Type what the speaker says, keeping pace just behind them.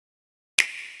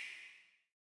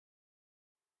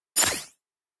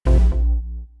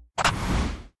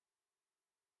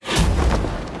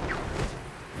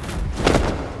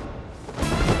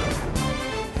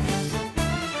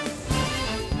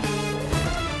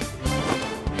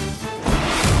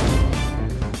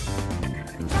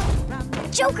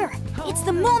Joker! It's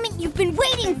the moment you've been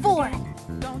waiting for!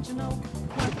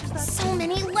 So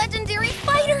many legendary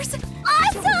fighters!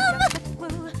 Awesome!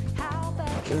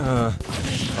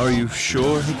 Are you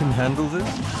sure he can handle this?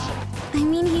 I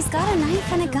mean, he's got a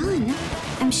knife and a gun.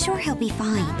 I'm sure he'll be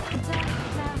fine.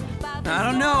 I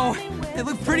don't know. They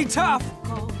look pretty tough.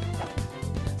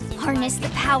 Harness the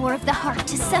power of the heart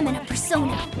to summon a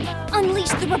persona.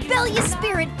 Unleash the rebellious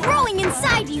spirit growing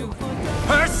inside you.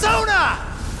 Persona!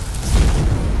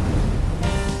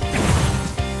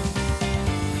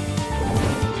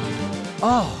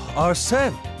 Oh,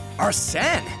 Arsene.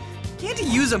 Arsene? Can't he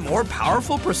use a more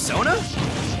powerful persona?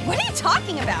 What are you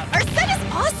talking about? Arsene is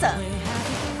awesome!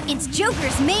 It's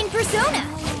Joker's main persona.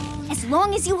 As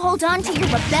long as you hold on to your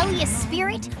rebellious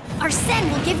spirit, Arsene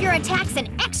will give your attacks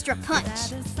an extra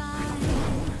punch.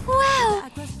 Wow!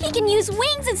 He can use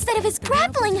wings instead of his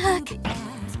grappling hook!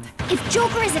 If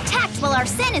Joker is attacked while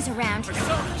Arsene is around,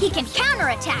 he can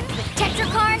counterattack with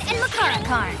Tetrakarn and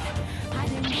Makarakarn.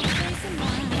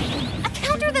 A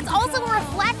counter that's also a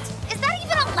reflect? Is that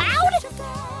even allowed?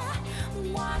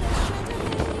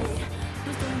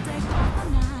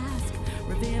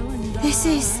 This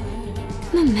is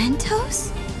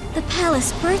mementos? The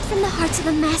palace birthed from the hearts of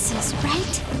the masses,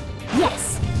 right?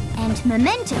 Yes, and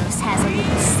mementos has a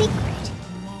little secret.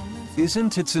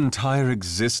 Isn't its entire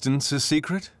existence a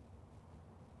secret?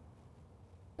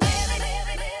 The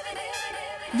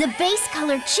base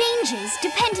color changes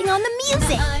depending on the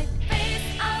music.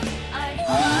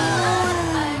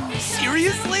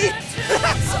 Seriously?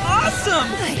 That's awesome!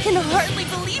 I can hardly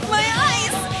believe my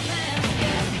eyes!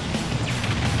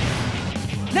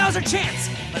 Now's our chance!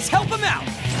 Let's help him out!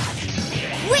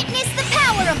 Witness the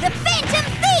power of the Phantom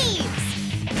Thieves!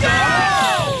 Go!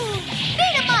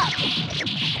 Beat 'em up!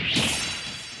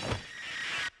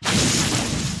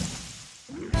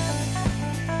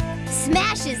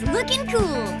 Smash is looking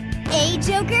cool, eh,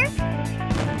 Joker?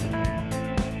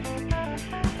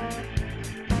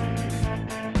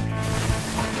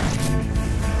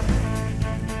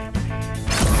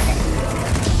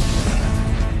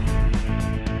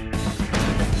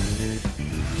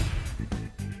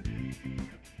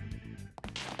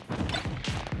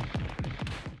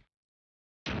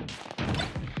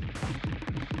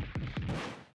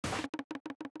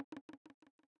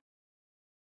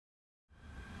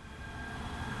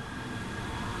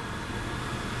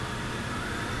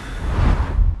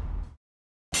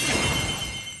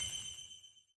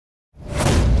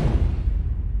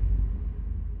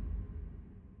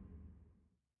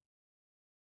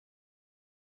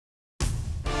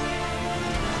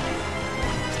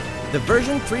 The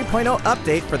version 3.0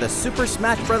 update for the Super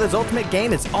Smash Bros. Ultimate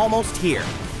game is almost here.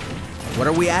 What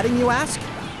are we adding, you ask?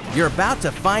 You're about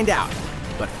to find out.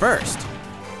 But first...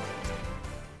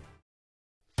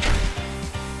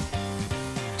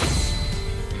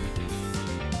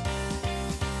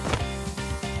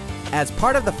 As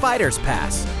part of the Fighter's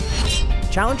Pass,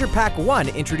 Challenger Pack 1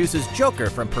 introduces Joker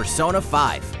from Persona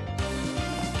 5.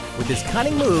 With his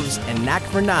cunning moves and knack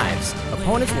for knives,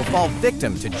 opponents will fall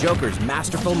victim to Joker's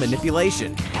masterful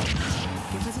manipulation.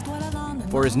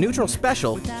 For his neutral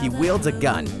special, he wields a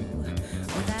gun.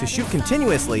 To shoot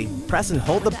continuously, press and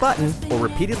hold the button or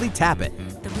repeatedly tap it.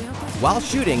 While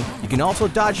shooting, you can also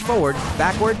dodge forward,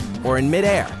 backward, or in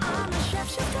mid-air.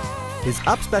 His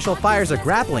up special fires a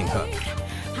grappling hook.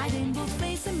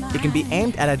 It can be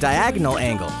aimed at a diagonal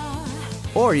angle,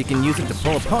 or you can use it to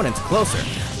pull opponents closer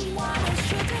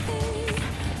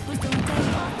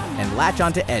and latch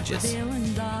onto edges.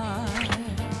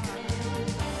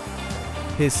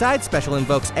 His side special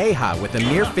invokes Aha with a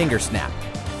mere finger snap.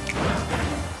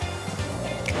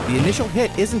 The initial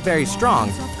hit isn't very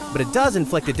strong, but it does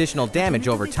inflict additional damage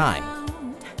over time.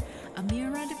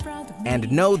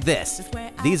 And know this,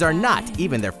 these are not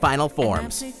even their final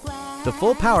forms. The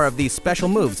full power of these special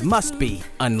moves must be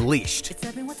unleashed.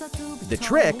 The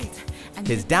trick?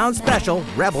 His down special,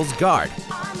 Rebel's Guard.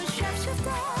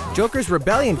 Joker's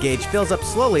Rebellion gauge fills up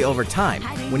slowly over time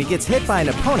when he gets hit by an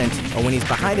opponent or when he's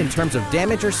behind in terms of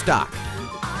damage or stock.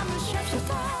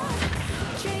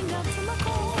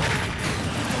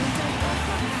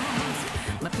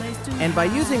 And by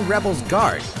using Rebel's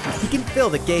Guard, he can fill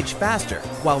the gauge faster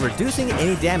while reducing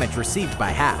any damage received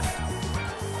by half.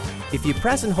 If you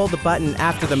press and hold the button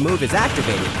after the move is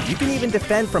activated, you can even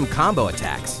defend from combo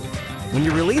attacks. When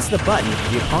you release the button,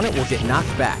 the opponent will get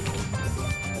knocked back.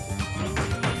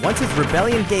 Once his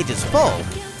Rebellion gauge is full,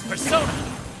 Persona!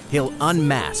 He'll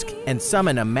unmask and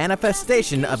summon a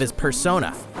manifestation of his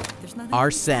persona,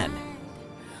 Arsene.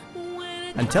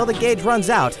 Until the gauge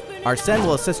runs out, Arsene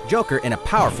will assist Joker in a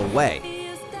powerful way.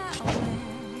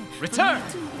 Return!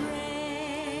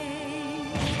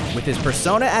 With his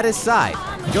persona at his side,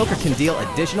 Joker can deal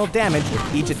additional damage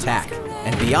with each attack,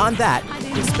 and beyond that,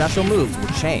 his special moves will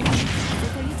change.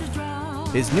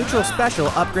 His neutral special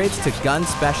upgrades to gun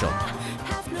special.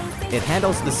 It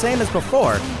handles the same as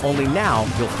before, only now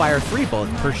you'll fire 3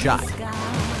 bullets per shot.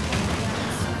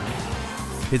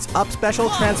 His up special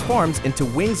transforms into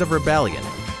Wings of Rebellion.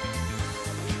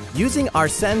 Using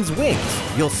Arsene's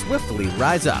wings, you'll swiftly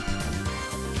rise up.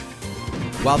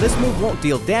 While this move won't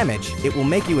deal damage, it will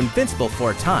make you invincible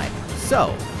for a time,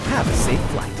 so have a safe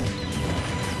flight.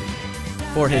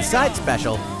 For his side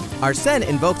special, Arsene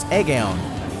invokes Aegeon.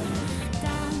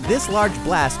 This large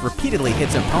blast repeatedly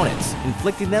hits opponents,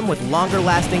 inflicting them with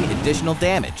longer-lasting additional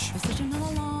damage.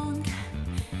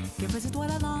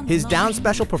 His down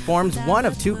special performs 1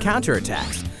 of 2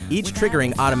 counterattacks, each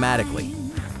triggering automatically.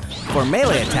 For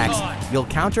melee attacks, you'll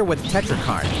counter with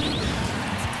Tetrakarn,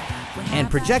 and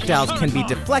projectiles can be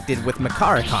deflected with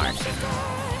Makarakarn.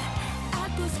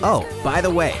 Oh, by the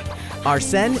way,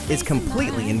 Arsene is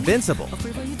completely invincible.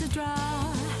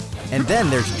 And then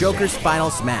there's Joker's final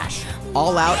smash,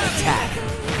 all-out attack.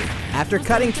 After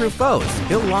cutting through foes,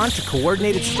 he'll launch a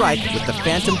coordinated strike with the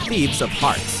Phantom Thieves of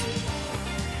Hearts.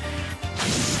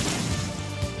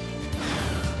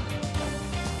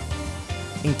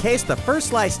 In case the first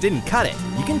slice didn't cut it,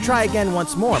 you can try again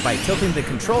once more by tilting the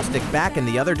control stick back in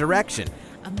the other direction.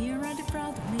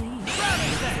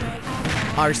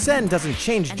 Arsene doesn't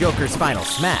change Joker's final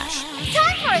smash.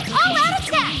 Time for an all-out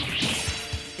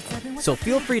attack! So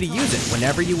feel free to use it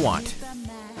whenever you want.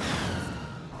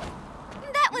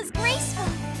 That was graceful.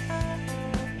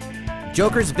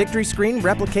 Joker's victory screen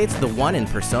replicates the one in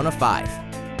Persona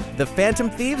 5. The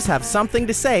Phantom Thieves have something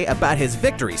to say about his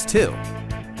victories too.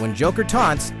 When Joker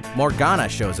taunts, Morgana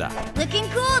shows up. Looking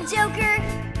cool, Joker!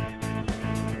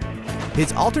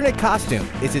 His alternate costume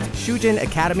is his Shujin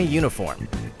Academy uniform.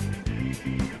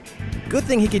 Good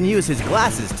thing he can use his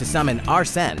glasses to summon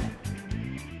Arsene.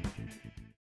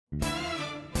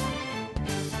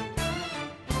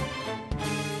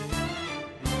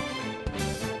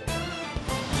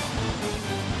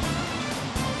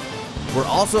 We're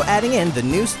also adding in the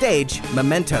new stage,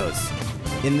 Mementos.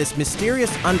 In this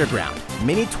mysterious underground,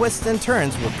 many twists and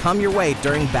turns will come your way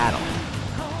during battle.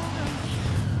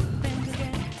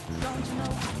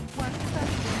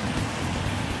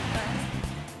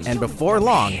 And before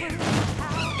long,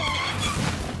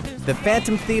 the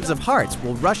Phantom Thieves of Hearts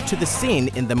will rush to the scene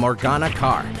in the Morgana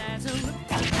car.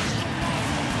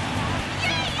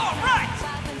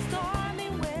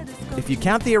 If you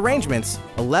count the arrangements,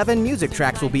 11 music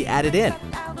tracks will be added in.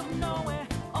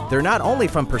 They're not only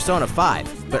from Persona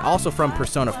 5, but also from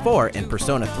Persona 4 and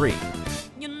Persona 3.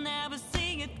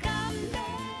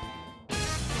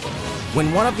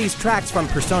 When one of these tracks from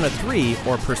Persona 3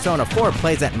 or Persona 4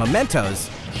 plays at Mementos,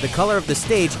 the color of the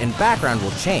stage and background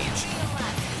will change.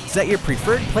 Set your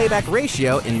preferred playback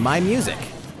ratio in My Music.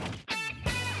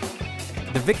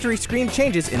 The victory screen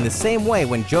changes in the same way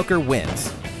when Joker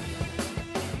wins.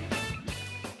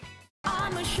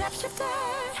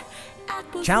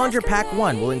 Challenger Pack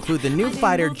 1 will include the new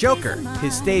fighter Joker,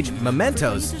 his stage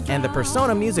Mementos, and the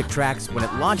Persona music tracks when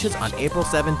it launches on April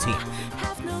 17th.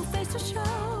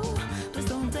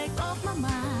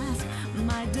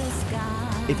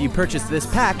 If you purchase this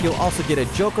pack, you'll also get a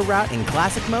Joker route in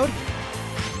Classic Mode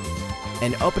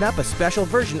and open up a special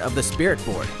version of the Spirit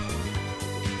Board.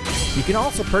 You can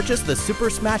also purchase the Super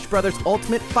Smash Bros.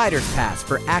 Ultimate Fighters Pass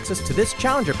for access to this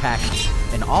Challenger Pack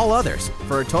and all others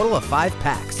for a total of 5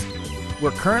 packs. We're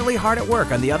currently hard at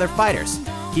work on the other fighters.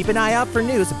 Keep an eye out for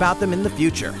news about them in the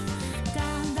future.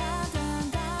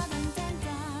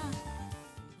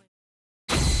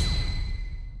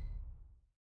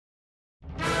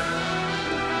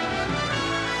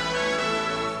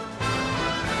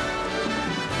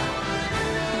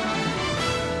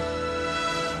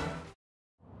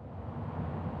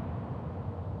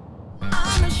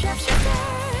 I'm a shapeshifter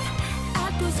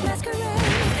at this masquerade,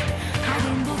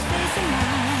 hiding both face and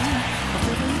mind,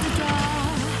 afraid to draw.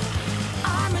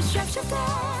 I'm a shapeshifter.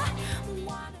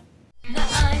 Now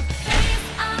I face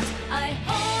out, I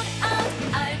hold out,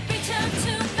 I return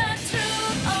to the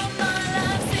truth of my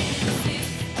life. See,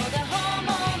 all the whole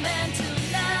moment to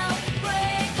now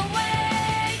break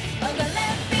away. Oh, God,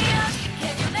 let me out,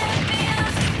 can you let me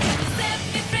out? Can you set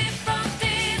me free from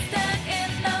this that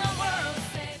in the world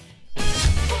safe?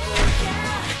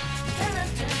 Baby,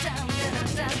 baby,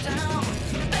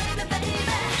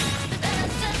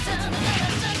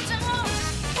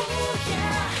 ooh,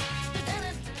 yeah.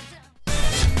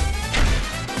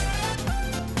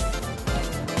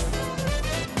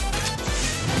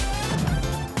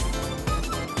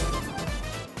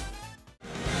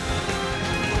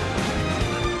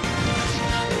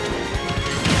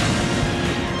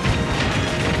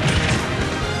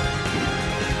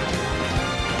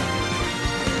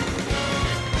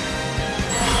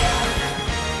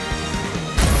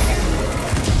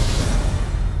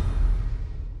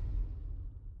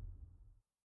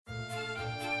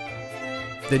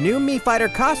 The new Mii Fighter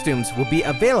costumes will be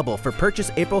available for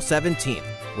purchase April 17th,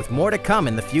 with more to come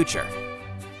in the future.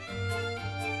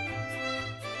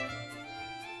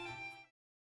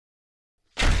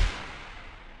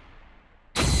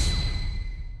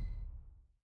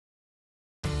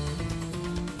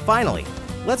 Finally,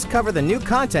 let's cover the new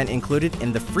content included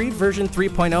in the free version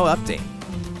 3.0 update.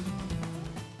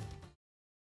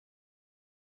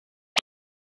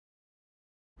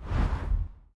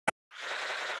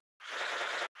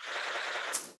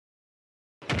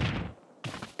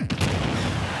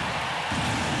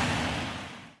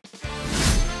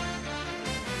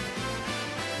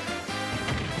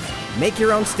 Make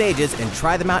your own stages and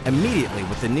try them out immediately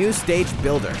with the new Stage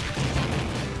Builder.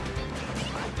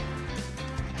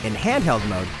 In handheld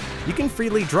mode, you can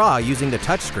freely draw using the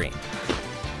touchscreen.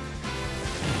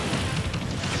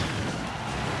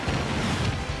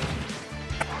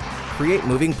 Create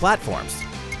moving platforms,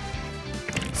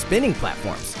 spinning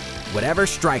platforms, whatever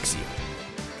strikes you.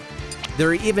 There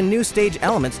are even new stage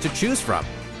elements to choose from.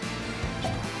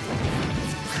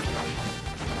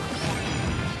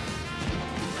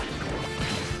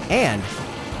 And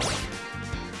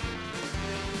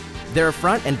there are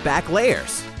front and back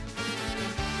layers.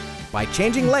 By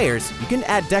changing layers, you can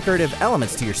add decorative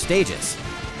elements to your stages.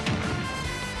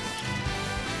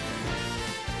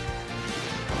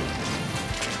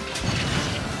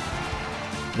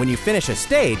 When you finish a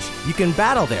stage, you can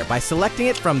battle there by selecting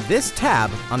it from this tab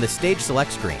on the Stage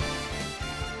Select screen.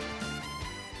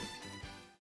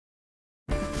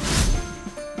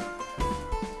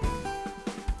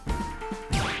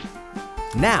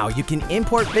 Now you can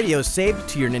import videos saved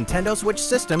to your Nintendo Switch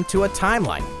system to a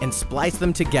timeline and splice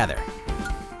them together.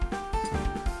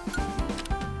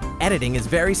 Editing is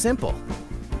very simple.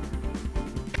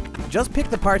 Just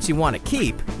pick the parts you want to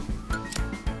keep,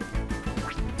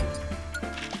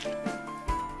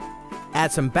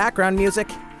 add some background music,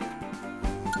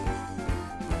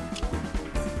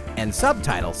 and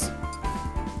subtitles,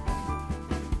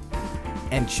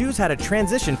 and choose how to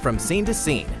transition from scene to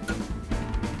scene.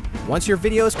 Once your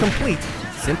video is complete,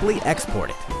 simply export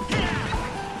it.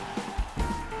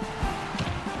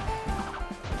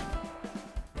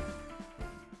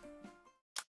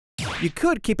 You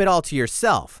could keep it all to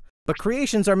yourself, but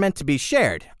creations are meant to be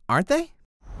shared, aren't they?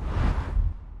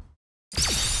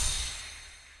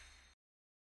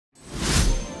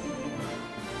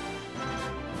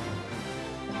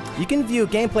 You can view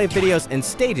gameplay videos and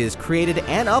stages created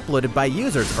and uploaded by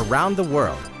users around the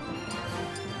world.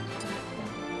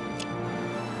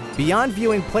 Beyond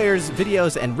viewing players'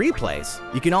 videos and replays,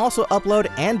 you can also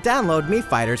upload and download Mii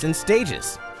Fighters and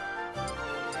stages.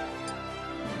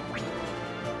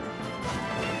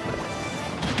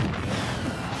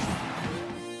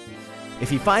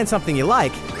 If you find something you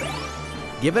like,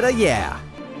 give it a yeah.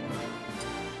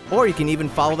 Or you can even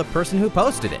follow the person who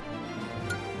posted it.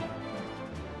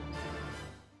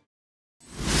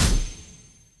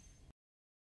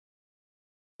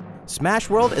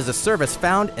 Smash World is a service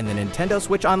found in the Nintendo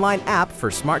Switch Online app for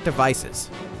smart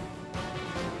devices.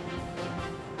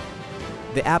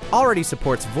 The app already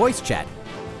supports voice chat.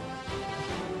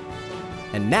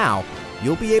 And now,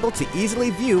 you'll be able to easily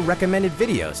view recommended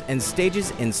videos and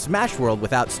stages in Smash World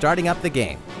without starting up the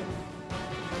game.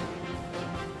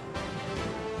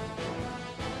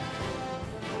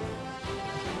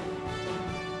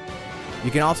 You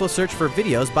can also search for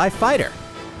videos by fighter.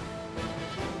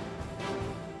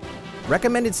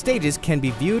 Recommended stages can be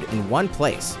viewed in one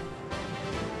place.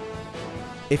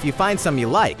 If you find some you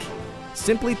like,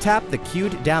 simply tap the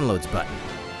queued downloads button.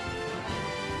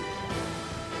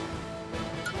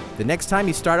 The next time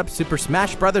you start up Super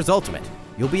Smash Bros. Ultimate,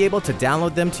 you'll be able to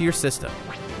download them to your system.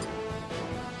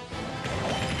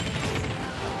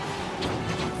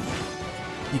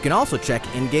 You can also check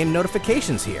in-game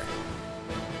notifications here.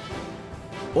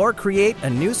 Or create a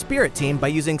new Spirit team by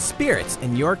using spirits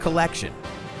in your collection.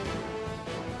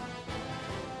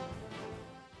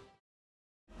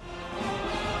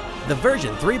 The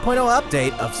version 3.0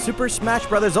 update of Super Smash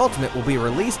Bros. Ultimate will be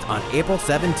released on April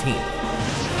 17th.